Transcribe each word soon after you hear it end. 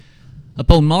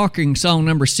Upon marking song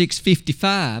number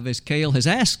 655, as Cale has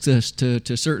asked us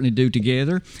to certainly do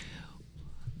together,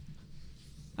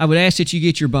 I would ask that you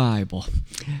get your Bible.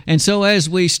 And so as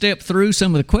we step through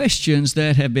some of the questions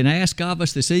that have been asked of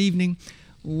us this evening,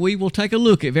 we will take a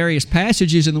look at various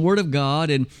passages in the Word of God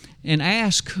and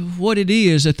ask what it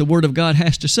is that the Word of God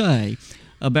has to say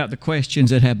about the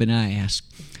questions that have been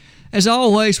asked. As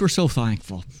always, we're so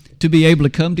thankful to be able to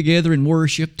come together in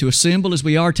worship, to assemble as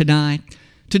we are tonight,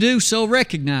 to do so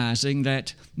recognizing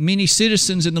that many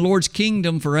citizens in the Lord's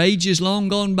kingdom for ages long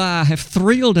gone by have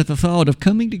thrilled at the thought of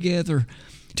coming together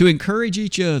to encourage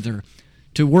each other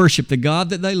to worship the God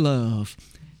that they love.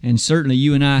 And certainly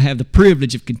you and I have the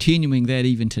privilege of continuing that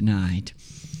even tonight.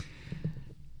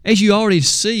 As you already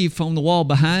see from the wall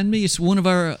behind me, it's one of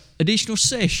our additional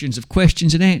sessions of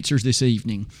questions and answers this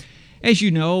evening. As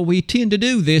you know, we tend to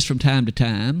do this from time to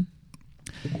time.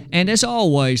 And as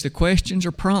always, the questions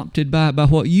are prompted by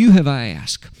what you have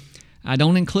asked. I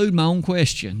don't include my own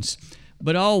questions,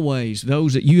 but always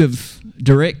those that you have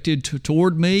directed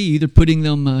toward me, either putting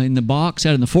them in the box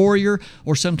out in the foyer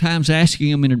or sometimes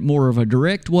asking them in more of a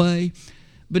direct way.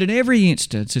 But in every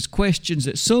instance, it's questions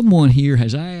that someone here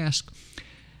has asked.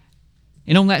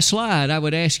 And on that slide, I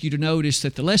would ask you to notice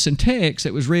that the lesson text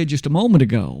that was read just a moment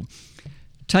ago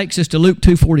takes us to Luke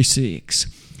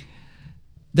 2:46.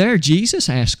 There, Jesus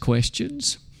asked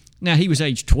questions. Now, he was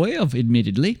age 12,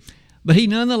 admittedly, but he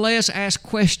nonetheless asked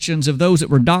questions of those that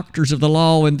were doctors of the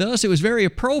law, and thus it was very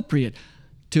appropriate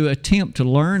to attempt to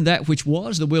learn that which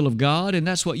was the will of God, and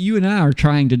that's what you and I are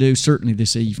trying to do certainly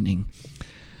this evening.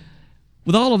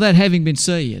 With all of that having been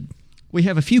said, we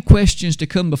have a few questions to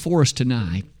come before us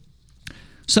tonight.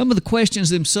 Some of the questions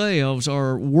themselves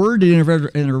are worded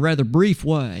in a rather brief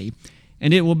way,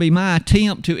 and it will be my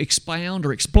attempt to expound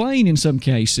or explain in some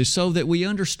cases so that we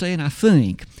understand, I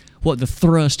think, what the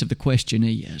thrust of the question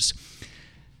is.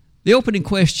 The opening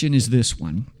question is this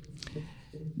one.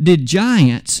 Did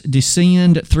giants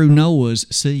descend through Noah's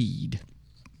seed?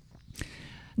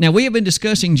 Now, we have been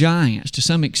discussing giants to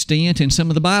some extent in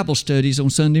some of the Bible studies on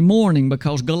Sunday morning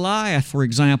because Goliath, for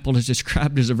example, is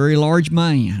described as a very large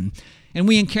man. And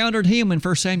we encountered him in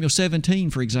 1 Samuel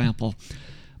 17, for example.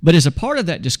 But as a part of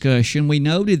that discussion, we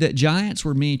noted that giants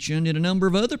were mentioned in a number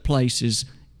of other places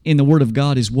in the Word of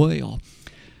God as well.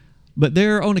 But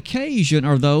there on occasion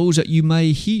are those that you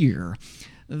may hear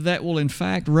that will in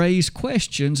fact raise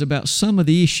questions about some of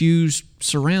the issues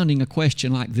surrounding a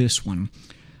question like this one.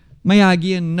 May I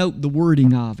again note the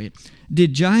wording of it.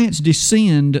 Did giants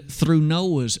descend through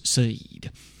Noah's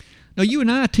seed? Now, you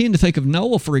and I tend to think of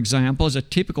Noah, for example, as a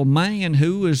typical man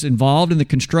who was involved in the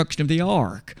construction of the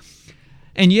ark.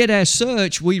 And yet, as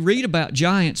such, we read about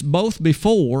giants both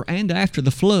before and after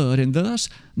the flood, and thus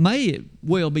may it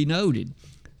well be noted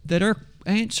that our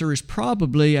answer is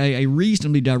probably a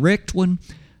reasonably direct one,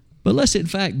 but let's in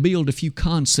fact build a few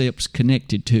concepts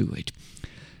connected to it.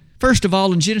 First of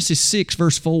all, in Genesis 6,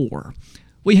 verse 4,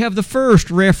 we have the first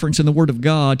reference in the Word of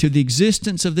God to the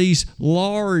existence of these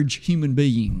large human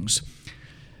beings.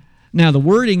 Now, the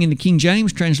wording in the King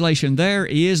James translation there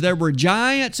were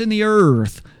giants in the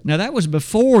earth. Now, that was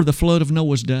before the flood of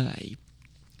Noah's day.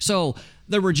 So,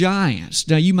 there were giants.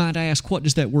 Now, you might ask, what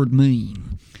does that word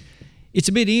mean? It's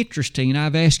a bit interesting, and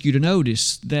I've asked you to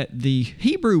notice that the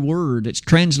Hebrew word that's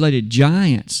translated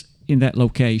giants in that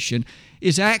location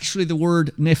is actually the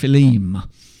word Nephilim.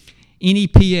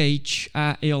 Nephilim.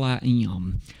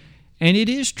 And it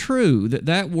is true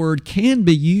that word can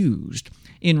be used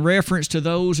in reference to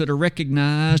those that are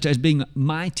recognized as being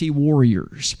mighty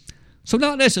warriors. So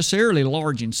not necessarily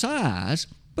large in size,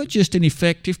 but just an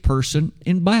effective person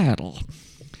in battle.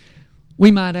 We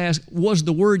might ask, was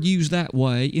the word used that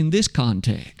way in this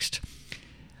context?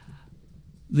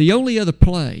 The only other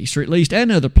place, or at least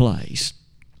another place,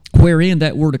 wherein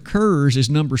that word occurs is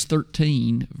Numbers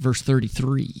 13, verse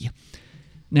 33.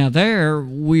 Now there,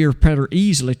 we are rather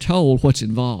easily told what's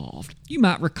involved. You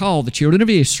might recall the children of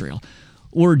Israel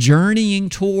were journeying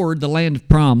toward the land of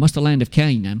promise, the land of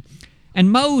Canaan,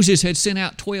 and Moses had sent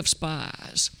out 12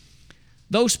 spies.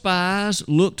 Those spies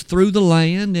looked through the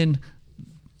land, and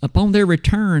upon their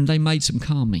return, they made some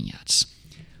comments.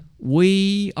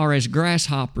 We are as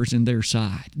grasshoppers in their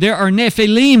sight. There are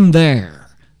Nephilim there,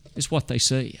 is what they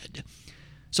said.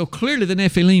 So clearly the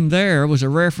Nephilim there was a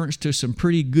reference to some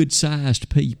pretty good-sized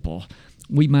people.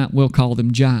 We might well call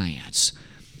them giants.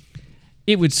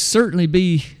 It would certainly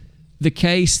be the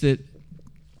case that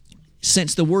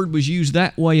since the word was used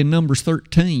that way in Numbers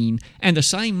 13, and the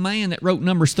same man that wrote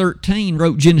Numbers 13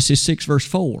 wrote Genesis 6, verse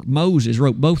 4, Moses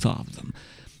wrote both of them,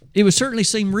 it would certainly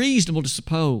seem reasonable to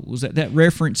suppose that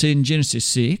reference in Genesis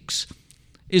 6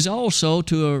 is also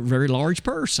to a very large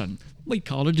person. We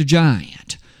call it a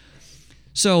giant.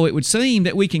 So it would seem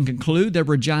that we can conclude there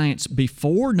were giants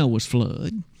before Noah's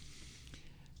flood,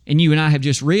 and you and I have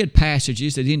just read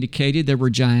passages that indicated there were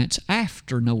giants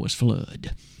after Noah's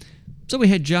flood. So we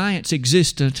had giants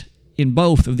existent in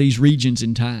both of these regions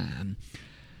in time.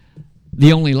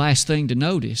 The only last thing to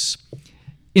notice,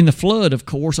 in the flood, of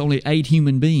course, only 8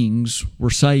 human beings were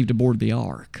saved aboard the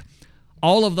ark.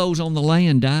 All of those on the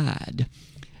land died.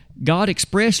 God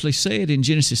expressly said in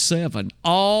Genesis 7,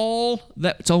 all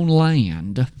that's on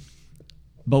land,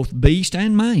 both beast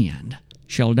and man,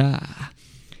 shall die.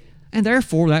 And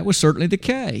therefore, that was certainly the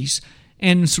case.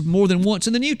 And more than once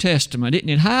in the New Testament, it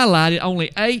highlighted only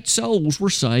 8 souls were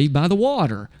saved by the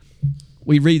water.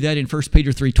 We read that in 1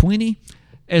 Peter 3:20,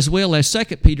 as well as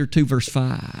 2 Peter 2, verse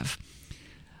 5.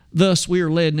 Thus, we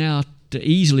are led now to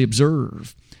easily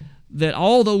observe that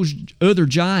all those other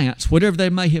giants, whatever they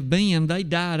may have been, they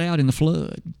died out in the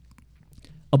flood.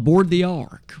 Aboard the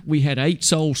ark, we had 8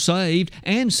 souls saved,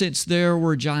 and since there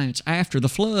were giants after the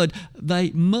flood, they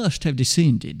must have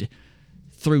descended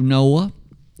through Noah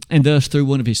and thus through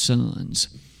one of his sons.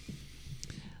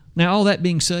 Now, all that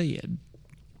being said,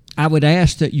 I would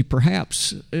ask that you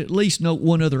perhaps at least note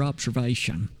one other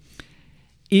observation.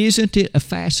 Isn't it a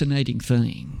fascinating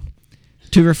thing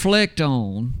to reflect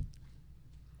on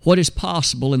what is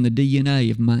possible in the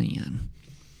DNA of man?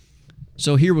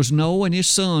 So here was Noah and his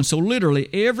son. So literally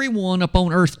everyone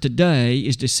upon earth today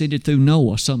is descended through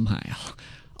Noah somehow.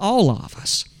 All of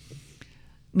us.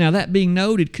 Now that being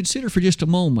noted, consider for just a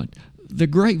moment the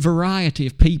great variety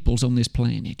of peoples on this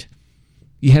planet.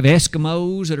 You have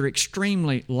Eskimos that are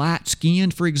extremely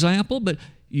light-skinned, for example, but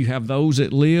you have those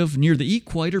that live near the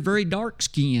equator, very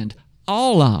dark-skinned.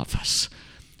 All of us,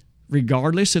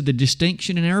 regardless of the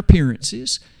distinction in our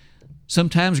appearances,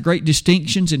 sometimes great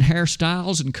distinctions in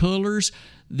hairstyles and colors,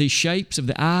 the shapes of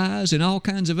the eyes, and all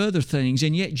kinds of other things.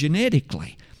 And yet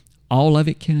genetically, all of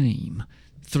it came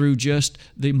through just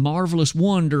the marvelous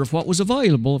wonder of what was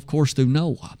available, of course, through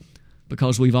Noah,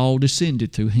 because we've all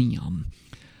descended through him.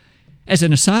 As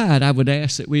an aside, I would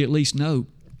ask that we at least note,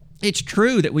 it's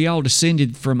true that we all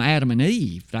descended from Adam and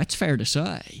Eve. That's fair to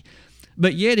say.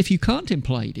 But yet, if you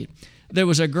contemplate it, there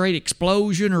was a great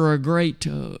explosion or a great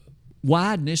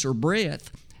wideness or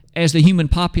breadth as the human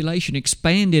population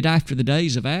expanded after the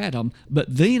days of Adam, but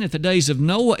then at the days of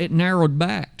Noah it narrowed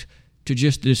back to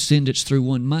just the descendants through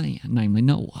one man, namely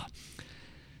Noah.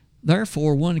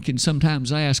 Therefore, one can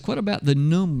sometimes ask, what about the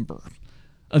number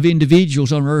of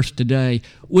individuals on earth today?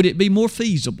 Would it be more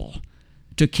feasible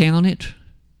to count it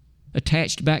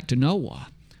attached back to Noah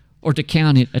or to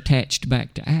count it attached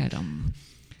back to Adam?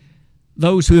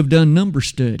 Those who have done number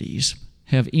studies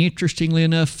have interestingly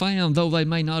enough found, though they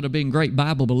may not have been great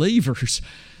Bible believers,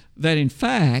 that in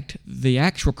fact the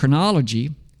actual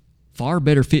chronology far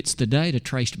better fits the data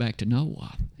traced back to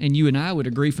Noah. And you and I would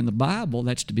agree from the Bible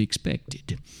that's to be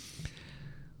expected.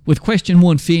 With question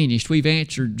 1 finished, we've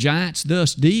answered giants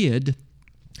thus did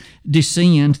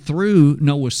descend through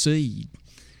Noah's seed.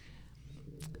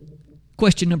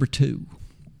 Question number 2.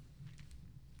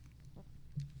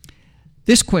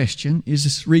 This question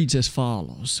reads as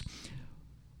follows.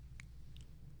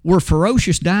 Were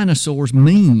ferocious dinosaurs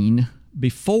mean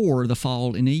before the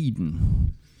fall in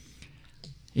Eden?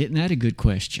 Isn't that a good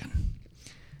question?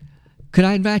 Could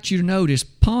I invite you to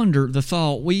ponder the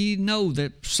thought, we know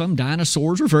that some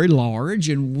dinosaurs are very large,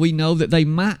 and we know that they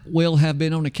might well have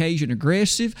been on occasion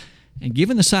aggressive, and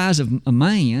given the size of a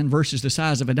man versus the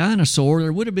size of a dinosaur,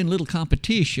 there would have been little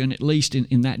competition, at least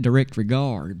in that direct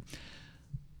regard.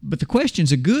 But the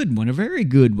question's a good one, a very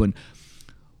good one.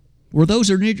 Were those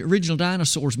original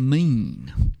dinosaurs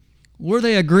mean? Were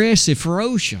they aggressive,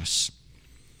 ferocious?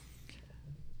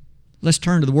 Let's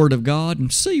turn to the Word of God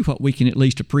and see what we can at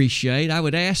least appreciate. I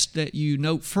would ask that you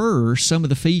note first some of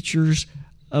the features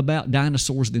about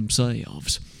dinosaurs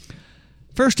themselves.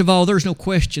 First of all, there's no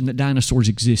question that dinosaurs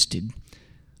existed.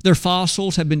 Their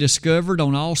fossils have been discovered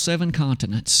on all 7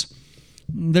 continents.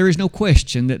 There is no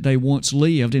question that they once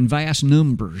lived in vast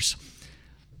numbers.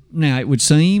 Now, it would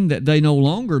seem that they no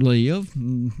longer live.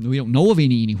 We don't know of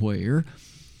any anywhere.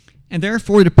 And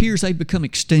therefore, it appears they've become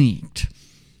extinct.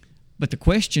 But the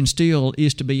question still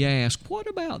is to be asked, what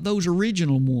about those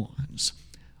original ones?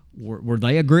 Were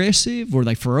they aggressive? Were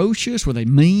they ferocious? Were they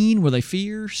mean? Were they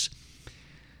fierce?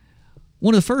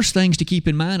 One of the first things to keep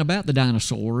in mind about the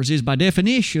dinosaurs is, by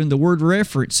definition, the word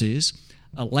references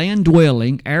a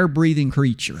land-dwelling, air-breathing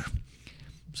creature.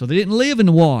 So they didn't live in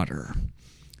the water.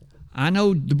 I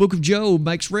know the book of Job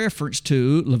makes reference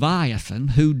to Leviathan,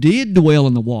 who did dwell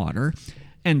in the water,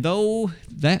 and though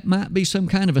that might be some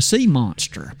kind of a sea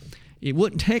monster, It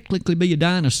wouldn't technically be a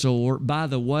dinosaur by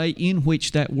the way in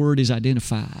which that word is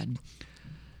identified.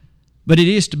 But it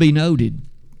is to be noted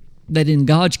that in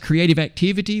God's creative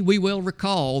activity, we will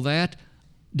recall that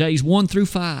days 1 through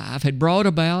 5 had brought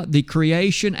about the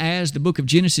creation as the book of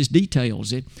Genesis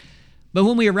details it. But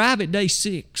when we arrive at day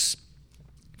 6,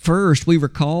 first we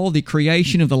recall the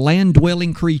creation of the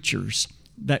land-dwelling creatures.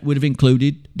 That would have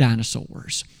included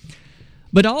dinosaurs.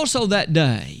 But also that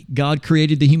day, God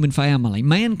created the human family.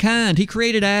 Mankind, He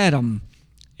created Adam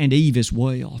and Eve as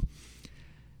well.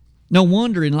 No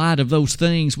wonder in light of those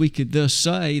things we could thus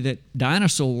say that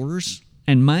dinosaurs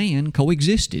and man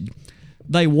coexisted.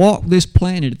 They walked this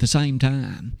planet at the same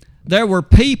time. There were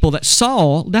people that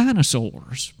saw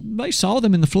dinosaurs. They saw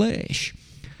them in the flesh.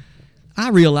 I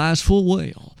realize full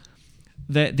well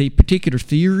that the particular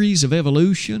theories of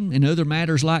evolution and other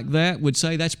matters like that would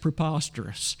say that's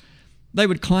preposterous. They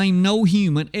would claim no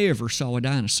human ever saw a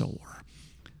dinosaur.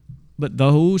 But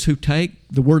those who take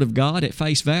the Word of God at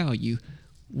face value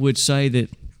would say that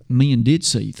men did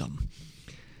see them.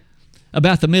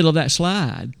 About the middle of that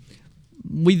slide,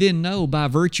 we then know by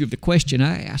virtue of the question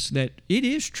asked that it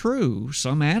is true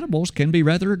some animals can be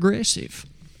rather aggressive.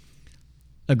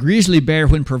 A grizzly bear,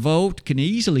 when provoked, can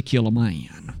easily kill a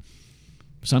man.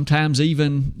 Sometimes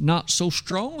even not so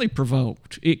strongly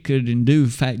provoked, it could in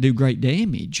fact do great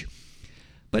damage.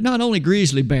 But not only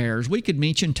grizzly bears, we could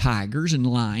mention tigers and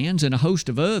lions and a host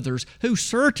of others who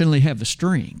certainly have the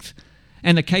strength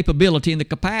and the capability and the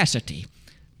capacity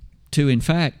to in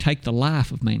fact take the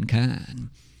life of mankind.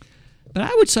 But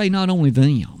I would say not only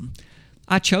them.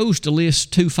 I chose to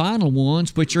list 2 final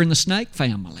ones which are in the snake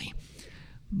family.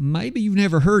 Maybe you've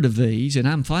never heard of these, and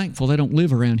I'm thankful they don't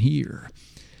live around here.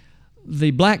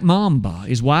 The black mamba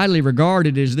is widely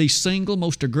regarded as the single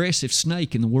most aggressive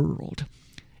snake in the world.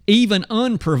 Even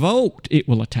unprovoked, it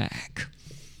will attack.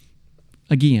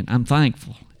 Again, I'm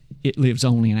thankful it lives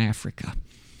only in Africa.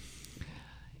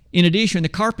 In addition, the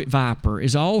carpet viper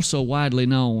is also widely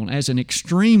known as an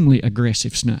extremely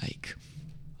aggressive snake.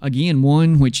 Again,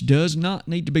 one which does not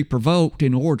need to be provoked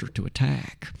in order to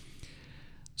attack.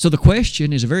 So the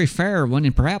question is a very fair one,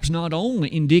 and perhaps not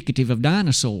only indicative of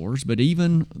dinosaurs, but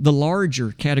even the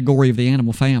larger category of the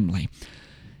animal family.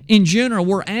 In general,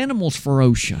 were animals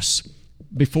ferocious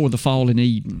before the fall in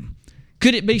Eden?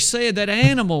 Could it be said that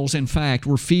animals, in fact,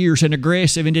 were fierce and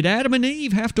aggressive, and did Adam and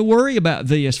Eve have to worry about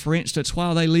this, for instance,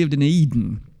 while they lived in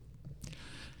Eden?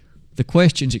 The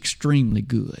question's extremely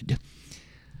good.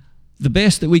 The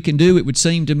best that we can do, it would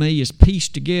seem to me, is piece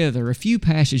together a few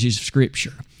passages of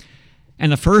Scripture.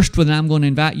 And the first one I'm going to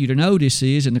invite you to notice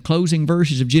is in the closing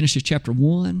verses of Genesis chapter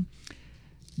 1,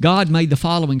 God made the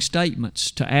following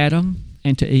statements to Adam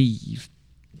and to Eve.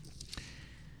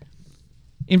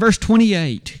 In verse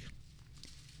 28,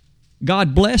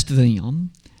 God blessed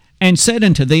them and said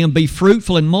unto them, Be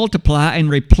fruitful and multiply and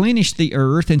replenish the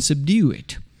earth and subdue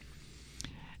it,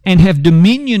 and have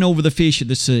dominion over the fish of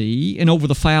the sea and over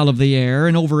the fowl of the air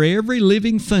and over every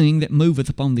living thing that moveth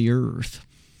upon the earth.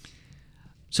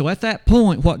 So at that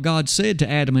point, what God said to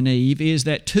Adam and Eve is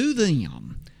that to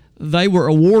them, they were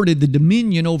awarded the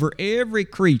dominion over every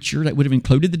creature. That would have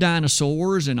included the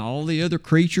dinosaurs and all the other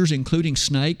creatures, including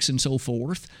snakes and so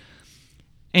forth.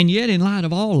 And yet, in light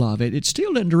of all of it, it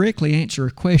still doesn't directly answer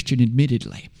a question,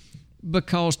 admittedly.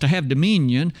 Because to have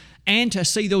dominion and to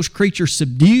see those creatures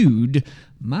subdued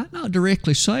might not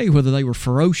directly say whether they were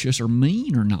ferocious or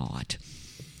mean or not.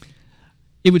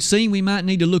 It would seem we might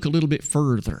need to look a little bit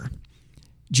further.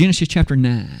 Genesis chapter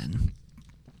 9.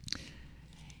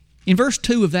 In verse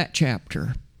 2 of that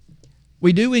chapter,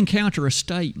 we do encounter a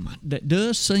statement that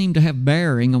does seem to have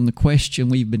bearing on the question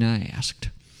we've been asked.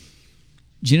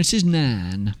 Genesis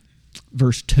 9,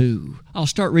 verse 2. I'll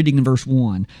start reading in verse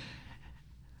 1.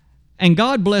 And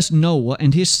God blessed Noah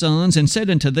and his sons and said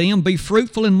unto them, Be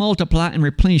fruitful and multiply and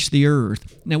replenish the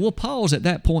earth. Now we'll pause at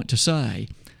that point to say,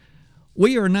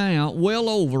 we are now well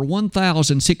over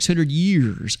 1,600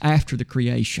 years after the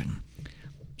creation.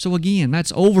 So again,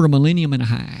 that's over a millennium and a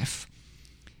half.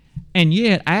 And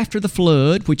yet, after the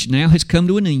flood, which now has come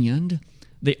to an end,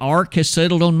 the ark has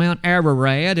settled on Mount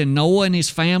Ararat, and Noah and his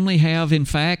family have, in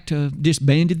fact,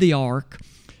 disbanded the ark.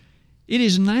 It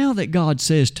is now that God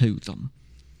says to them,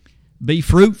 Be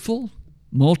fruitful,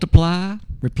 multiply,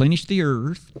 replenish the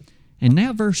earth. And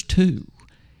now verse 2.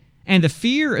 And the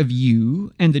fear of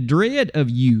you and the dread of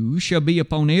you shall be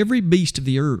upon every beast of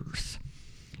the earth,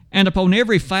 and upon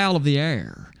every fowl of the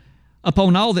air,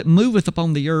 upon all that moveth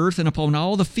upon the earth, and upon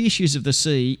all the fishes of the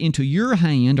sea. Into your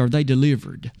hand are they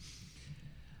delivered.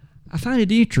 I find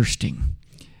it interesting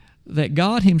that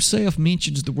God Himself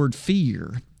mentions the word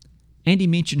fear, and He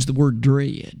mentions the word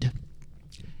dread.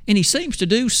 And he seems to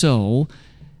do so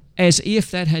as if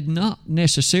that had not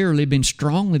necessarily been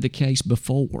strongly the case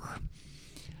before.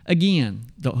 Again,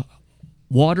 the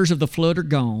waters of the flood are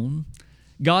gone.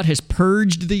 God has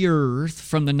purged the earth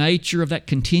from the nature of that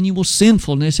continual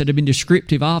sinfulness that had been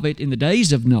descriptive of it in the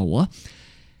days of Noah.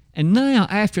 And now,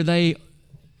 after they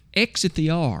exit the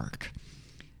ark,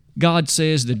 God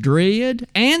says, the dread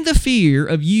and the fear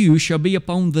of you shall be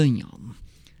upon them.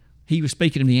 He was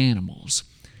speaking of the animals.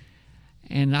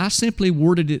 And I simply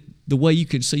worded it the way you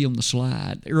could see on the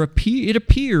slide. It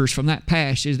appears from that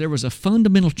passage there was a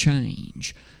fundamental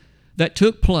change that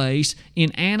took place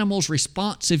in animals'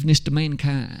 responsiveness to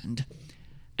mankind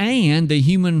and the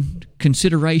human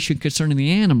consideration concerning the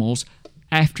animals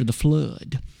after the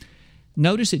flood.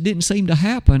 Notice it didn't seem to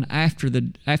happen after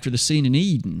the sin in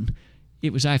Eden.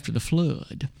 It was after the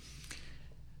flood.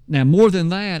 Now, more than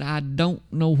that, I don't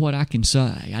know what I can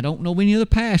say. I don't know any other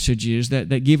passages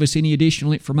that give us any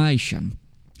additional information.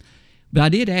 But I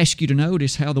did ask you to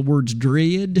notice how the words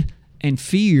dread and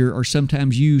fear are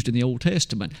sometimes used in the Old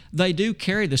Testament. They do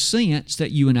carry the sense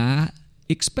that you and I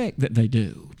expect that they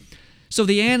do. So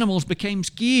the animals became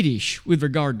skittish with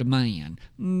regard to man.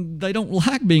 They don't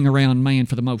like being around man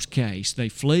for the most case. They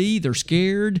flee, they're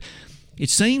scared. It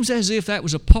seems as if that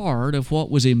was a part of what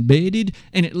was embedded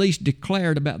and at least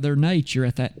declared about their nature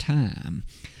at that time.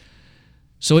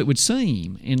 So it would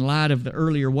seem, in light of the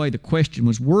earlier way the question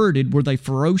was worded, were they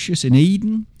ferocious in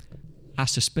Eden? I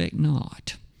suspect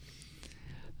not.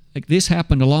 This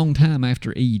happened a long time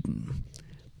after Eden.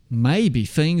 Maybe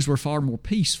things were far more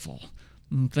peaceful.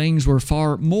 Things were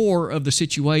far more of the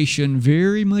situation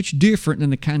very much different than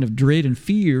the kind of dread and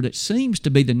fear that seems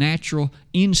to be the natural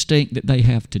instinct that they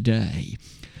have today.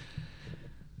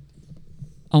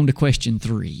 On to question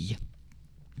 3.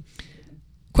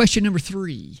 Question number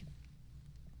 3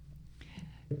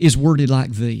 is worded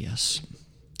like this.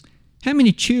 How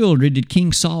many children did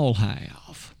King Saul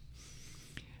have?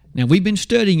 Now, we've been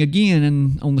studying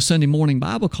again on the Sunday morning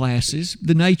Bible classes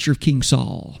the nature of King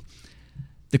Saul.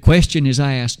 The question is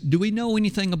asked, do we know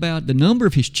anything about the number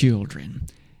of his children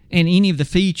and any of the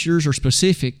features or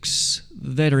specifics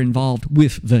that are involved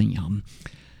with them?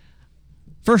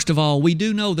 First of all, we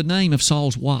do know the name of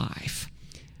Saul's wife.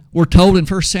 We're told in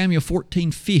 1 Samuel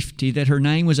 14:50 that her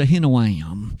name was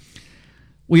Ahinoam.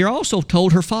 We are also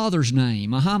told her father's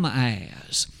name,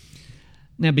 Ahimaaz.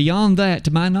 Now, beyond that,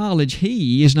 to my knowledge,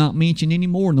 he is not mentioned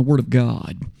anymore in the Word of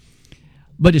God.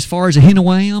 But as far as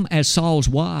Ahinoam, as Saul's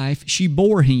wife, she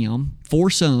bore him 4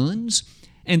 sons,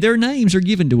 and their names are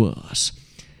given to us.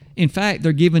 In fact,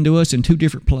 they're given to us in 2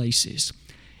 different places.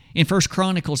 In 1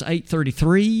 Chronicles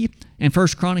 8:33 and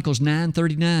 1 Chronicles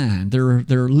 9:39,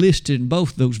 they're listed in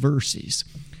both those verses.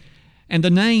 And the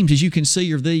names, as you can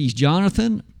see, are these.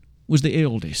 Jonathan was the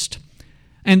eldest.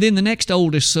 And then the next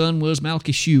oldest son was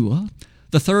Malchishua.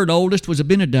 The third oldest was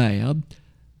Abinadab.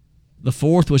 The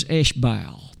fourth was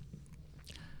Eshbaal.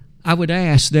 I would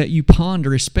ask that you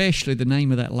ponder especially the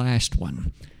name of that last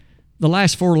one. The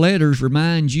last 4 letters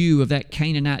remind you of that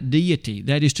Canaanite deity,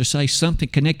 that is to say, something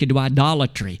connected to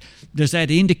idolatry. Does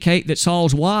that indicate that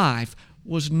Saul's wife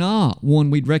was not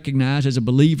one we'd recognize as a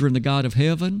believer in the God of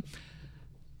heaven?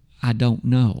 I don't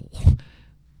know.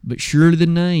 But surely the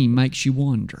name makes you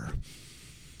wonder.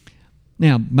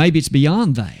 Now, maybe it's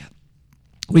beyond that.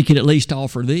 We could at least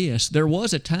offer this. There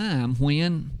was a time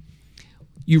when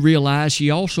you realize she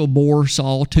also bore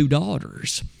Saul 2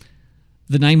 daughters.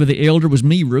 The name of the elder was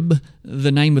Merab,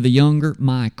 the name of the younger,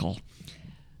 Michal.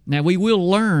 Now, we will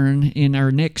learn in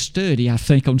our next study, I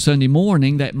think on Sunday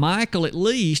morning, that Michal at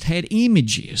least had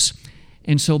images.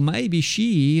 And so maybe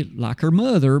she, like her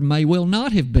mother, may well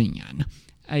not have been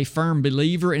a firm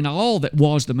believer in all that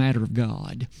was the matter of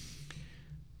God.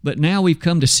 But now we've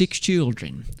come to 6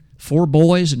 children, 4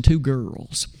 boys and 2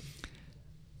 girls.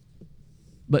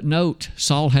 But note,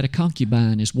 Saul had a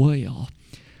concubine as well.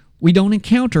 We don't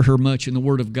encounter her much in the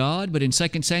Word of God, but in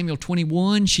 2 Samuel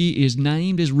 21, she is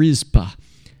named as Rizpah.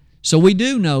 So we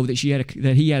do know that he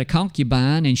had a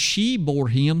concubine, and she bore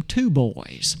him 2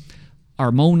 boys,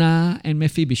 Armoni and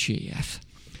Mephibosheth.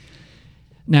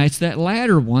 Now, it's that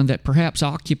latter one that perhaps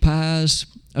occupies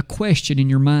a question in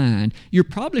your mind. You're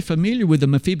probably familiar with the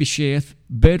Mephibosheth,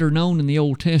 better known in the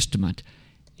Old Testament.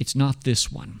 It's not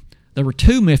this one. There were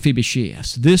 2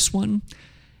 Mephibosheths, this one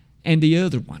and the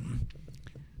other one.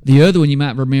 The other one, you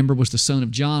might remember, was the son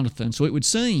of Jonathan. So it would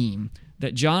seem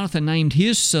that Jonathan named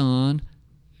his son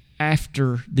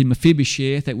after the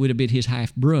Mephibosheth that would have been his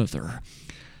half-brother.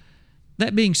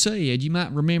 That being said, you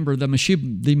might remember the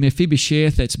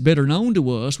Mephibosheth that's better known to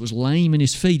us was lame in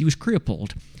his feet. He was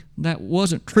crippled. That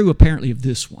wasn't true, apparently, of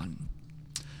this one.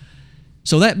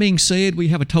 So that being said, we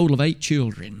have a total of 8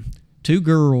 children, 2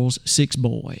 girls, 6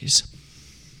 boys.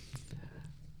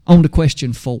 On to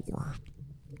question 4.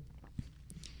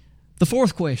 The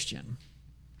 4th question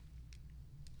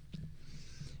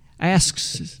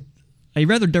asks a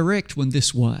rather direct one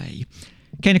this way.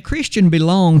 Can a Christian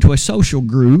belong to a social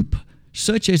group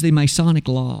such as the Masonic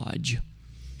Lodge?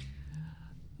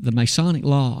 The Masonic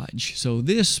Lodge. So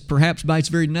this, perhaps by its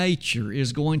very nature,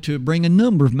 is going to bring a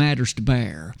number of matters to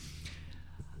bear.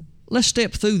 Let's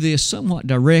step through this somewhat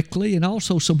directly and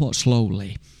also somewhat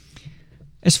slowly.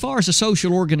 As far as a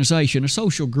social organization, a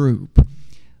social group,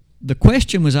 the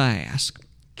question was asked,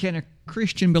 can a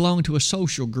Christian belong to a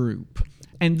social group?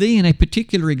 And then a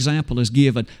particular example is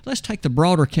given. Let's take the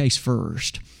broader case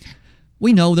first.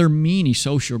 We know there are many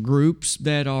social groups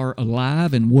that are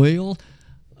alive and well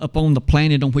upon the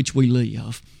planet on which we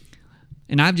live.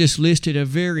 And I've just listed a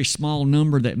very small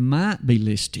number that might be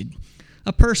listed.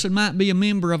 A person might be a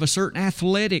member of a certain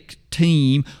athletic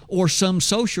team or some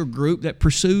social group that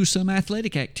pursues some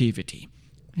athletic activity.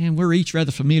 And we're each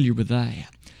rather familiar with that.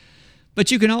 But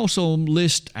you can also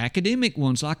list academic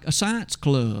ones like a science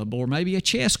club or maybe a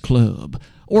chess club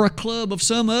or a club of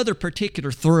some other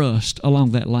particular thrust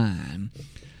along that line.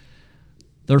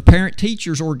 There are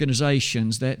parent-teachers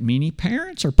organizations that many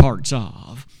parents are parts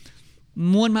of.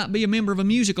 One might be a member of a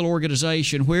musical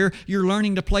organization where you're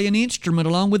learning to play an instrument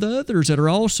along with others that are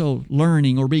also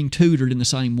learning or being tutored in the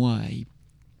same way.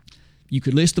 You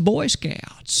could list the Boy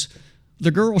Scouts,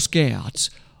 the Girl Scouts,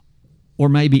 or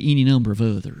maybe any number of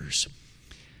others.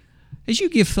 As you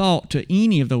give thought to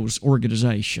any of those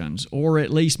organizations, or at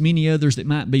least many others that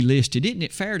might be listed, isn't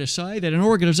it fair to say that an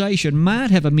organization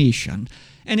might have a mission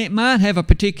and it might have a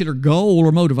particular goal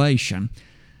or motivation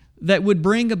that would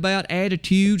bring about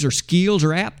attitudes or skills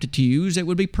or aptitudes that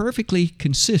would be perfectly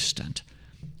consistent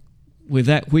with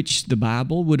that which the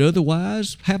Bible would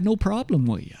otherwise have no problem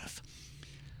with?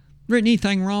 There isn't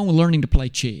anything wrong with learning to play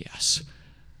chess.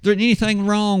 There isn't anything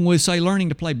wrong with, say, learning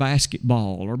to play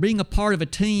basketball or being a part of a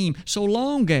team, so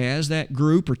long as that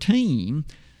group or team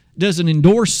doesn't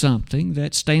endorse something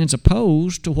that stands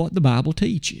opposed to what the Bible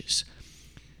teaches.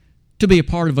 To be a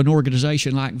part of an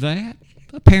organization like that,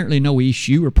 apparently no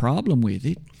issue or problem with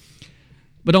it.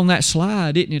 But on that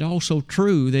slide, isn't it also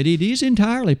true that it is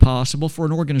entirely possible for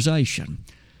an organization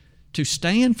to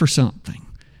stand for something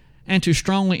and to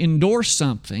strongly endorse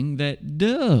something that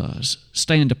does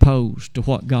stand opposed to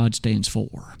what God stands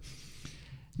for?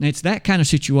 Now, it's that kind of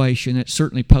situation that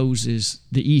certainly poses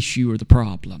the issue or the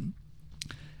problem.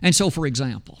 And so, for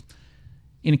example,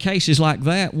 in cases like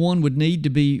that, one would need to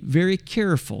be very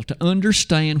careful to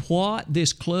understand what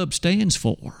this club stands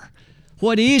for.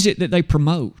 What is it that they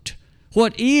promote?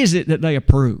 What is it that they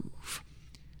approve?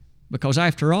 Because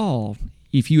after all,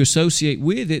 if you associate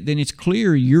with it, then it's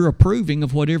clear you're approving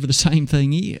of whatever the same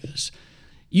thing is.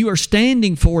 You are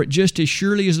standing for it just as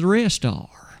surely as the rest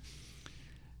are.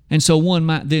 And so one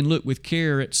might then look with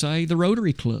care at, say, the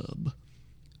Rotary Club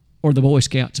or the Boy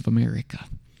Scouts of America.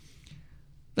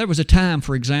 There was a time,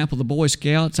 for example, the Boy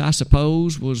Scouts, I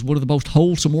suppose, was one of the most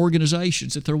wholesome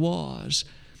organizations that there was,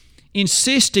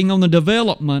 insisting on the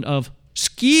development of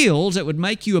skills that would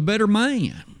make you a better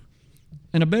man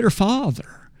and a better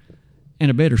father and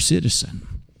a better citizen.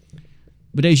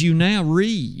 But as you now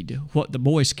read what the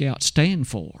Boy Scouts stand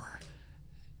for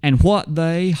and what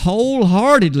they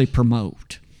wholeheartedly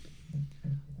promote,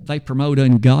 they promote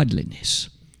ungodliness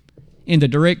in the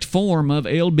direct form of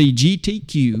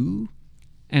LGBTQ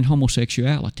and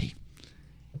homosexuality.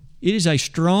 It is a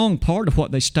strong part of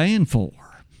what they stand for.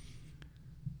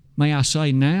 May I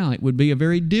say now, it would be a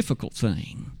very difficult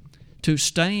thing to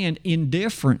stand in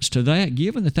deference to that,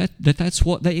 given that's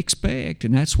what they expect,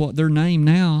 and that's what their name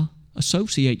now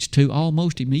associates to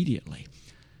almost immediately.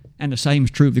 And the same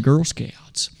is true of the Girl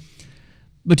Scouts.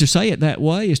 But to say it that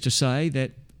way is to say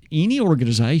that any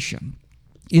organization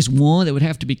is one that would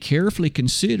have to be carefully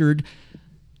considered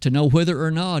to know whether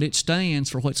or not it stands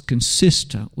for what's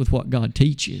consistent with what God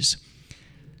teaches.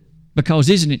 Because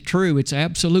isn't it true, it's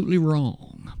absolutely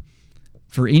wrong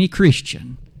for any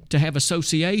Christian to have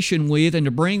association with and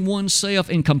to bring oneself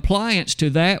in compliance to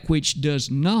that which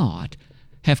does not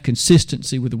have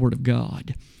consistency with the Word of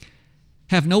God.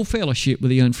 Have no fellowship with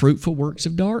the unfruitful works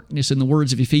of darkness, in the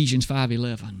words of Ephesians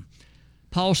 5:11.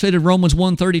 Paul said in Romans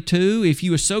 1:32, if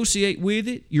you associate with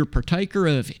it, you're partaker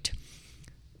of it.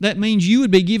 That means you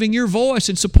would be giving your voice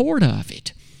in support of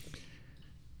it.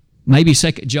 Maybe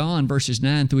 2 John verses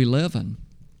 9 through 11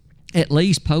 at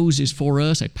least poses for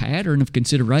us a pattern of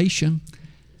consideration,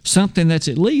 something that's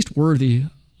at least worthy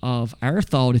of our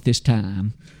thought at this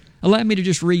time. Allow me to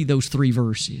just read those 3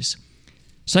 verses.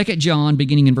 2 John,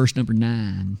 beginning in verse number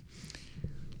 9.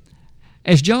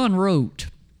 As John wrote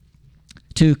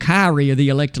to Kyria, the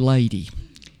elect lady,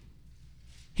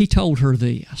 he told her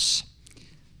this: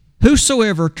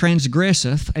 Whosoever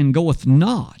transgresseth and goeth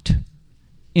not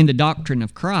in the doctrine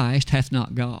of Christ hath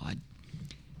not God.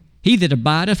 He that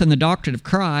abideth in the doctrine of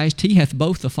Christ, he hath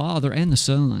both the Father and the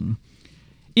Son.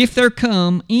 If there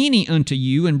come any unto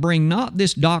you, and bring not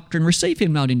this doctrine, receive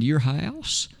him not into your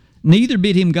house, neither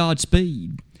bid him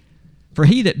Godspeed. For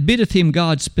he that biddeth him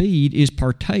Godspeed is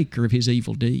partaker of his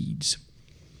evil deeds.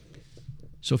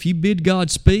 So if you bid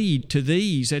Godspeed to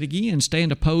these that again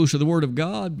stand opposed to the Word of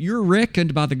God, you're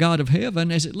reckoned by the God of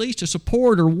heaven as at least a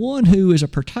supporter, one who is a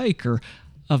partaker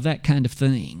of that kind of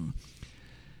thing.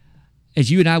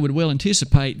 As you and I would well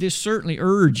anticipate, this certainly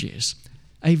urges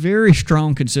a very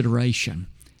strong consideration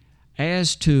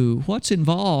as to what's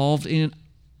involved in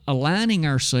aligning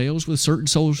ourselves with certain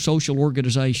social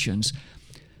organizations.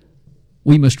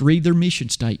 We must read their mission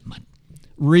statement.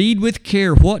 Read with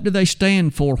care, what do they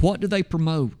stand for? What do they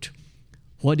promote?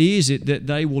 What is it that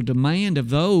they will demand of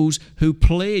those who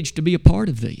pledge to be a part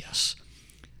of this?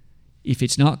 If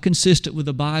it's not consistent with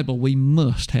the Bible, we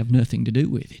must have nothing to do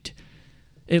with it,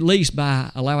 at least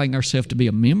by allowing ourselves to be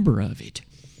a member of it.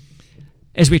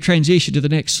 As we transition to the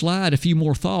next slide, a few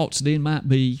more thoughts then might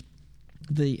be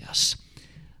this.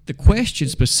 The question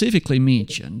specifically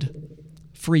mentioned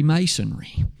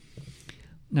Freemasonry.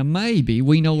 Now, maybe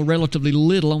we know relatively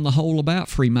little on the whole about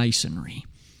Freemasonry.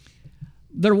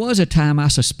 There was a time, I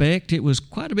suspect, it was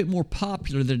quite a bit more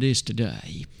popular than it is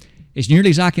today, as nearly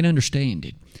as I can understand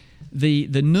it.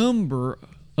 The number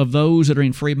of those that are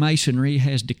in Freemasonry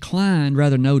has declined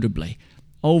rather notably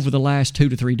over the last 2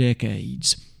 to 3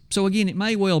 decades. So again, it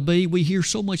may well be we hear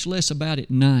so much less about it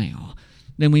now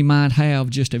than we might have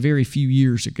just a very few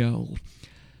years ago.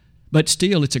 But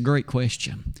still, it's a great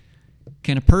question.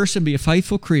 Can a person be a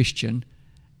faithful Christian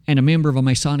and a member of a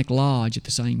Masonic lodge at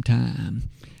the same time?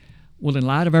 Well, in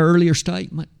light of our earlier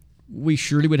statement, we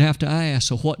surely would have to ask,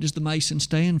 so what does the Mason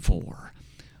stand for?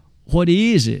 What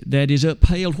is it that is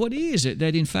upheld? What is it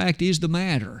that in fact is the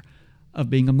matter of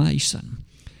being a Mason?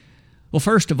 Well,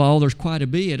 first of all, there's quite a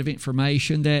bit of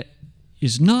information that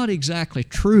is not exactly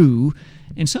true,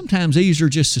 and sometimes these are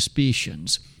just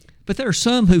suspicions. But there are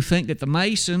some who think that the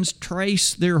Masons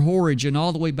trace their origin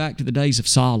all the way back to the days of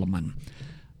Solomon.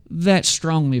 That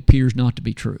strongly appears not to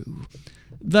be true.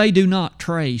 They do not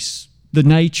trace the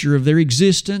nature of their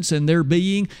existence and their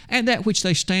being and that which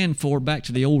they stand for back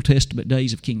to the Old Testament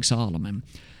days of King Solomon.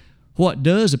 What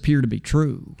does appear to be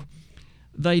true,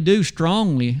 they do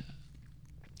strongly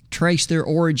trace their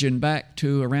origin back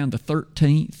to around the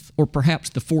 13th or perhaps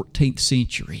the 14th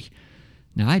century.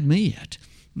 Now, I admit,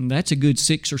 that's a good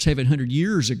 600 or 700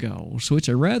 years ago, so it's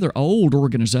a rather old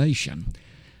organization.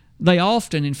 They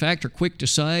often, in fact, are quick to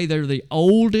say they're the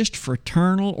oldest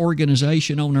fraternal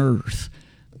organization on earth.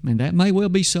 And that may well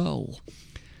be so.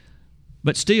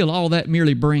 But still, all that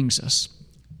merely brings us.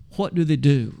 What do they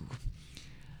do?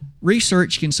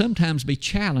 Research can sometimes be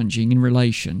challenging in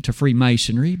relation to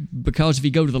Freemasonry because if you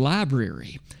go to the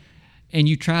library and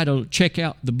you try to check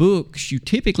out the books, you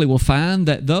typically will find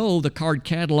that though the card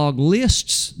catalog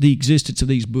lists the existence of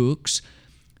these books,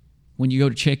 when you go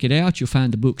to check it out, you'll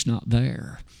find the book's not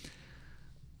there.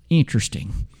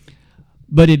 Interesting.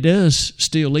 But it does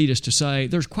still lead us to say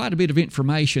there's quite a bit of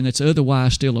information that's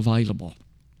otherwise still available.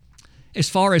 As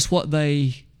far as what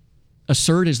they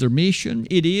assert as their mission,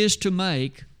 it is to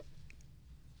make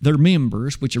their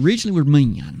members, which originally were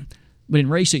men, but in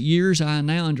recent years I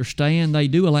now understand they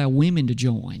do allow women to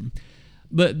join.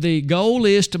 But the goal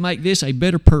is to make this a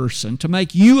better person, to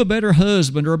make you a better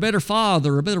husband or a better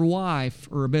father or a better wife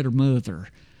or a better mother.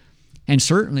 And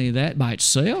certainly that by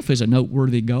itself is a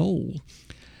noteworthy goal.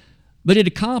 But it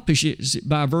accomplishes it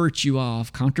by virtue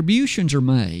of contributions are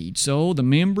made. So the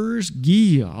members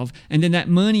give, and then that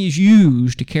money is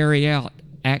used to carry out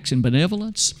acts in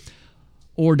benevolence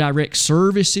or direct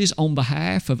services on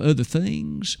behalf of other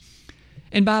things.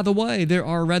 And by the way, there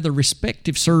are rather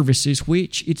respective services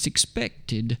which it's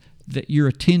expected that your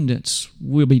attendance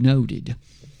will be noted.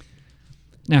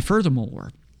 Now,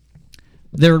 furthermore,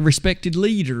 there are respected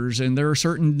leaders, and there are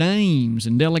certain names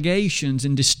and delegations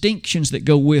and distinctions that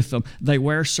go with them. They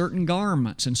wear certain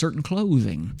garments and certain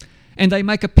clothing, and they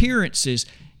make appearances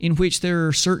in which there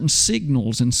are certain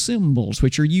signals and symbols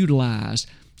which are utilized.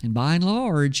 And by and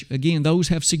large, again, those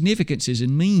have significances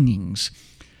and meanings.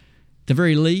 At the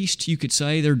very least, you could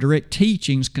say there are direct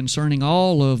teachings concerning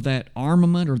all of that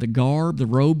armament or the garb, the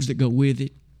robes that go with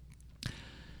it.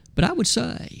 But I would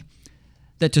say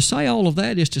that to say all of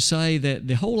that is to say that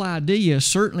the whole idea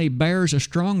certainly bears a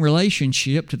strong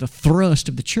relationship to the thrust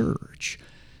of the church.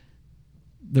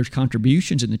 There's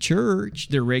contributions in the church.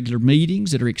 There are regular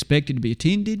meetings that are expected to be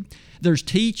attended. There's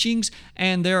teachings,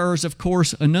 and there's, of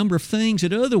course, a number of things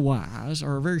that otherwise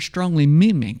are very strongly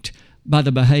mimicked by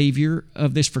the behavior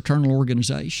of this fraternal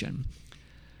organization.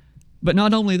 But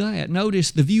not only that,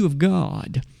 notice the view of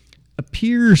God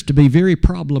appears to be very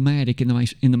problematic in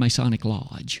the Masonic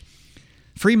Lodge.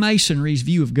 Freemasonry's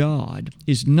view of God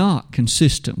is not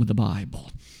consistent with the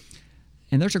Bible.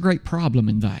 And there's a great problem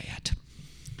in that.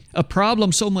 A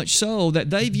problem so much so that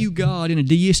they view God in a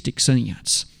deistic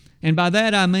sense. And by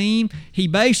that I mean He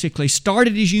basically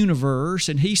started His universe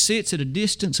and He sits at a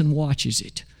distance and watches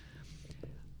it.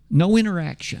 No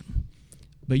interaction.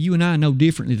 But you and I know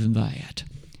differently than that.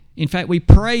 In fact, we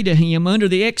pray to Him under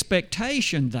the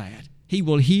expectation that He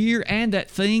will hear and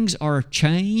that things are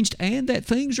changed and that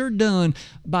things are done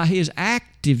by His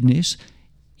activeness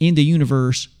in the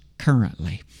universe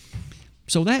currently.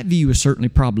 So that view is certainly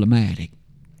problematic.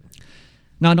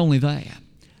 Not only that,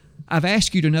 I've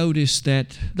asked you to notice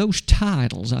that those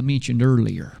titles I mentioned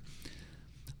earlier,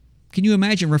 can you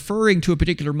imagine referring to a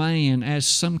particular man as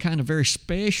some kind of very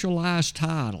specialized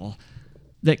title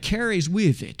that carries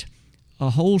with it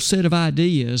a whole set of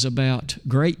ideas about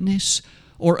greatness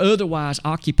or otherwise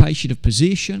occupation of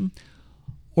position,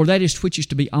 or that is which is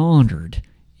to be honored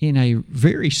in a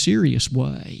very serious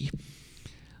way?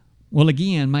 Well,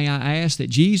 again, may I ask that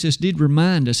Jesus did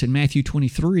remind us in Matthew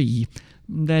 23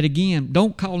 that, again,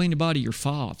 don't call anybody your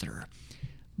father.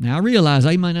 Now, I realize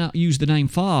they may not use the name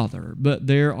father, but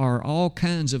there are all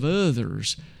kinds of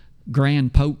others,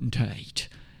 grand potentate,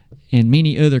 and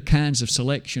many other kinds of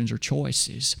selections or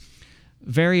choices.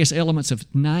 Various elements of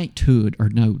knighthood are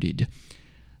noted.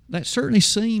 That certainly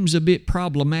seems a bit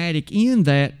problematic in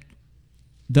that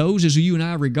those as you and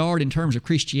I regard in terms of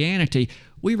Christianity,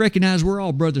 we recognize we're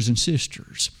all brothers and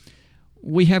sisters.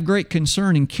 We have great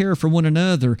concern and care for one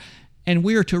another, and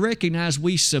we are to recognize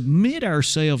we submit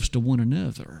ourselves to one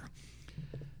another.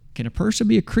 Can a person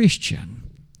be a Christian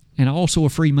and also a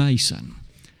Freemason?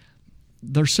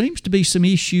 There seems to be some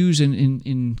issues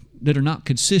that are not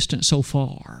consistent so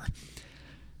far.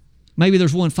 Maybe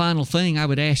there's one final thing I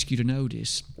would ask you to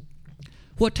notice.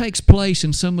 What takes place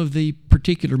in some of the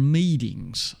particular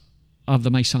meetings of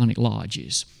the Masonic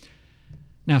lodges?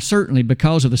 Now, certainly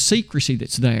because of the secrecy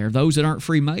that's there, those that aren't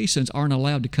Freemasons aren't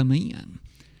allowed to come in.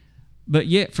 But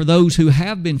yet, for those who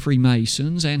have been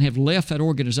Freemasons and have left that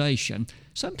organization,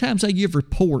 sometimes they give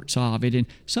reports of it, and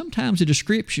sometimes the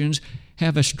descriptions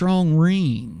have a strong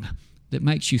ring that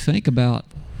makes you think about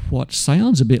what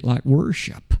sounds a bit like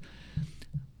worship.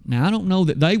 Now, I don't know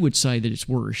that they would say that it's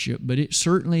worship, but it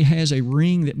certainly has a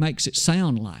ring that makes it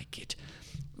sound like it.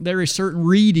 There are certain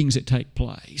readings that take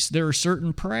place. There are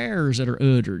certain prayers that are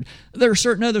uttered. There are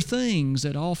certain other things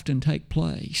that often take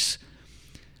place.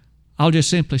 I'll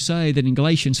just simply say that in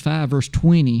Galatians 5, verse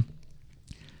 20,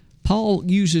 Paul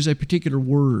uses a particular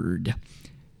word.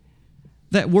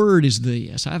 That word is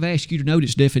this. I've asked you to note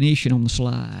its definition on the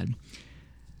slide.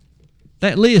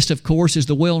 That list, of course, is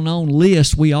the well-known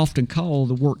list we often call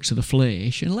the works of the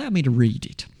flesh. And allow me to read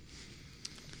it.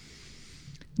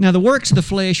 Now, the works of the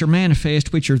flesh are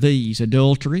manifest, which are these: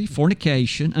 adultery,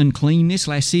 fornication, uncleanness,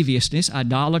 lasciviousness,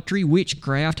 idolatry,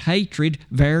 witchcraft, hatred,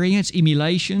 variance,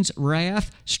 emulations,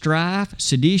 wrath, strife,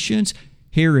 seditions,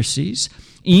 heresies,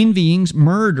 envyings,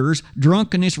 murders,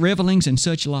 drunkenness, revellings, and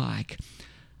such like,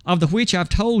 of the which I've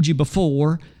told you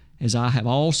before, as I have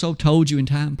also told you in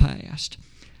time past,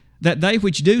 that they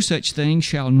which do such things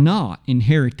shall not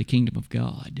inherit the kingdom of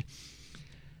God.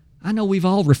 I know we've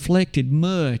all reflected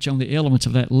much on the elements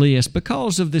of that list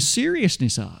because of the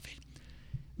seriousness of it.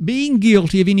 Being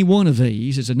guilty of any one of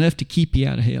these is enough to keep you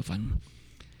out of heaven.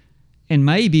 And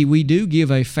maybe we do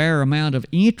give a fair amount of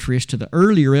interest to the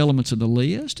earlier elements of the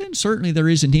list, and certainly there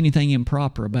isn't anything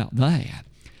improper about that.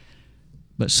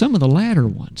 But some of the latter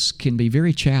ones can be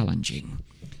very challenging,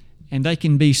 and they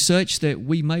can be such that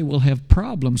we may well have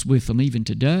problems with them even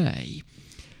today.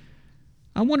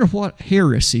 I wonder what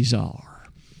heresies are.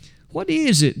 What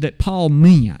is it that Paul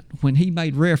meant when he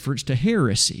made reference to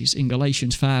heresies in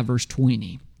Galatians 5, verse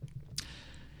 20?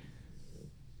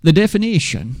 The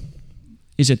definition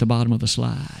is at the bottom of the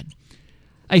slide.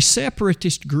 A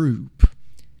separatist group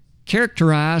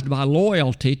characterized by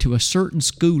loyalty to a certain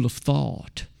school of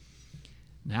thought.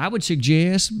 Now, I would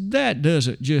suggest that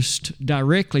doesn't just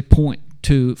directly point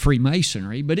to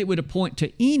Freemasonry, but it would point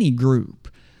to any group.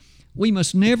 We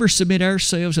must never submit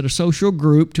ourselves as a social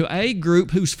group to a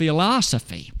group whose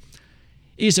philosophy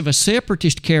is of a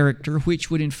separatist character,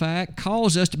 which would in fact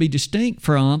cause us to be distinct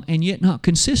from and yet not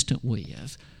consistent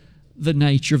with the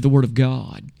nature of the Word of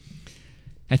God.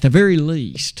 At the very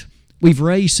least, we've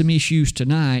raised some issues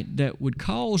tonight that would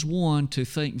cause one to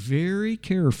think very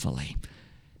carefully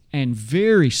and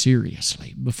very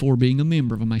seriously before being a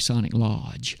member of a Masonic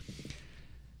lodge.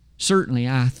 Certainly,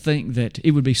 I think that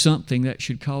it would be something that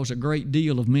should cause a great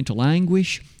deal of mental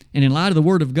anguish, and in light of the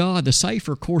Word of God, the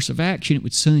safer course of action, it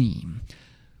would seem,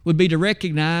 would be to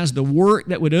recognize the work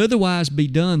that would otherwise be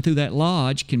done through that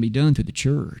lodge can be done through the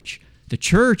church. The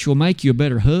church will make you a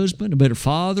better husband, a better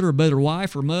father, a better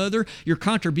wife or mother. Your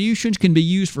contributions can be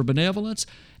used for benevolence.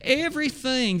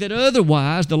 Everything that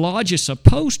otherwise the lodge is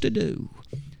supposed to do,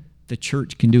 the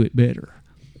church can do it better.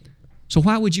 So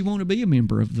why would you want to be a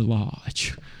member of the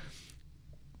lodge?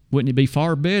 Wouldn't it be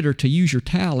far better to use your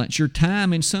talents, your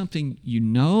time in something you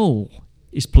know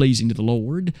is pleasing to the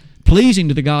Lord, pleasing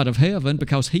to the God of heaven,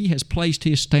 because He has placed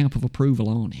His stamp of approval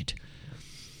on it?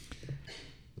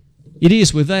 It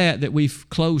is with that we've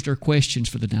closed our questions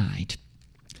for the night.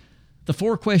 The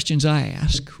 4 questions I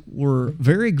asked were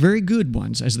very, very good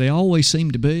ones, as they always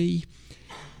seem to be.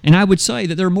 And I would say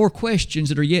that there are more questions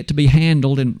that are yet to be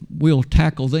handled, and we'll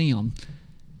tackle them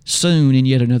soon in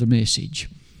yet another message.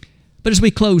 But as we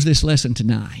close this lesson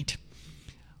tonight,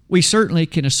 we certainly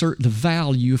can assert the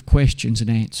value of questions and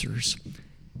answers.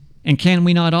 And can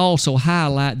we not also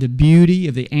highlight the beauty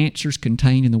of the answers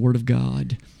contained in the Word of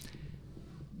God?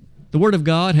 The Word of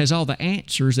God has all the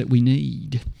answers that we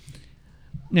need.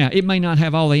 Now, it may not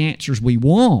have all the answers we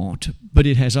want, but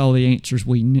it has all the answers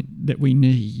that we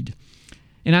need.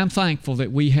 And I'm thankful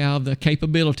that we have the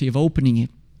capability of opening it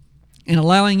and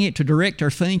allowing it to direct our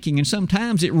thinking, and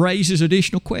sometimes it raises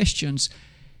additional questions.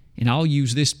 And I'll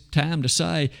use this time to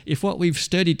say, if what we've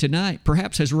studied tonight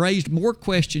perhaps has raised more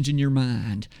questions in your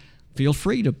mind, feel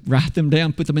free to write them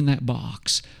down, put them in that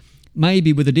box.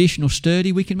 Maybe with additional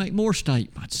study we can make more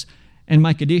statements and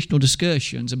make additional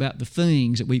discussions about the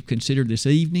things that we've considered this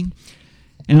evening.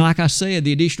 And like I said,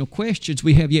 the additional questions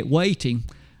we have yet waiting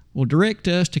will direct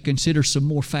us to consider some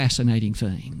more fascinating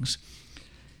things.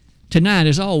 Tonight,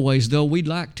 as always, though, we'd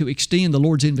like to extend the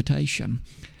Lord's invitation.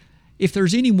 If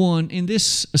there's anyone in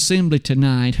this assembly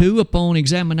tonight who, upon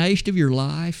examination of your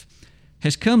life,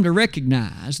 has come to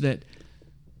recognize that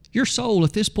your soul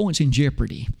at this point is in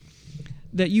jeopardy,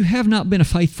 that you have not been a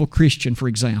faithful Christian, for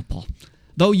example,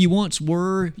 though you once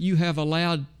were, you have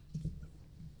allowed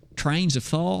trains of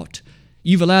thought,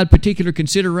 you've allowed particular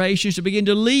considerations to begin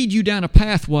to lead you down a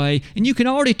pathway, and you can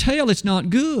already tell it's not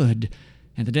good,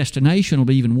 and the destination will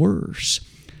be even worse.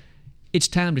 It's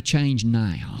time to change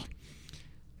now.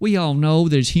 We all know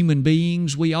that as human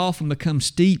beings, we often become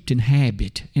steeped in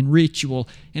habit and ritual,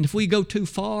 and if we go too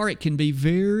far, it can be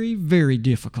very, very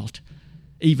difficult,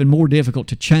 even more difficult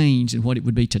to change than what it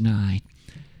would be tonight.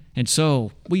 And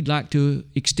so, we'd like to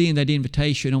extend that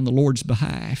invitation on the Lord's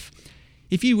behalf.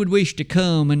 If you would wish to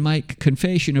come and make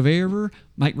confession of error,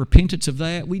 make repentance of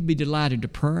that, we'd be delighted to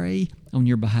pray on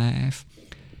your behalf.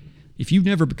 If you've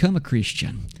never become a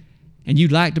Christian, and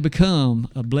you'd like to become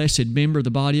a blessed member of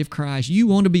the body of Christ, you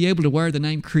want to be able to wear the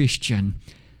name Christian.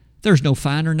 There's no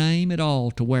finer name at all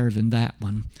to wear than that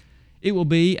one. It will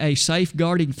be a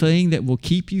safeguarding thing that will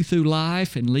keep you through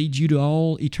life and lead you to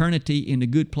all eternity in a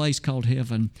good place called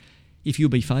heaven, if you'll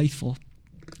be faithful.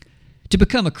 To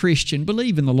become a Christian,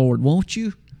 believe in the Lord, won't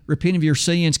you? Repent of your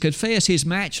sins, confess His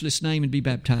matchless name, and be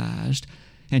baptized.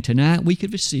 And tonight we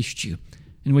could assist you,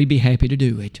 and we'd be happy to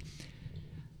do it.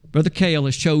 Brother Cale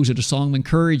has chosen a song of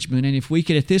encouragement, and if we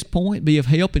could at this point be of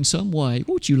help in some way,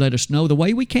 won't you let us know the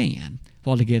way we can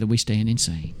while together we stand and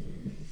sing?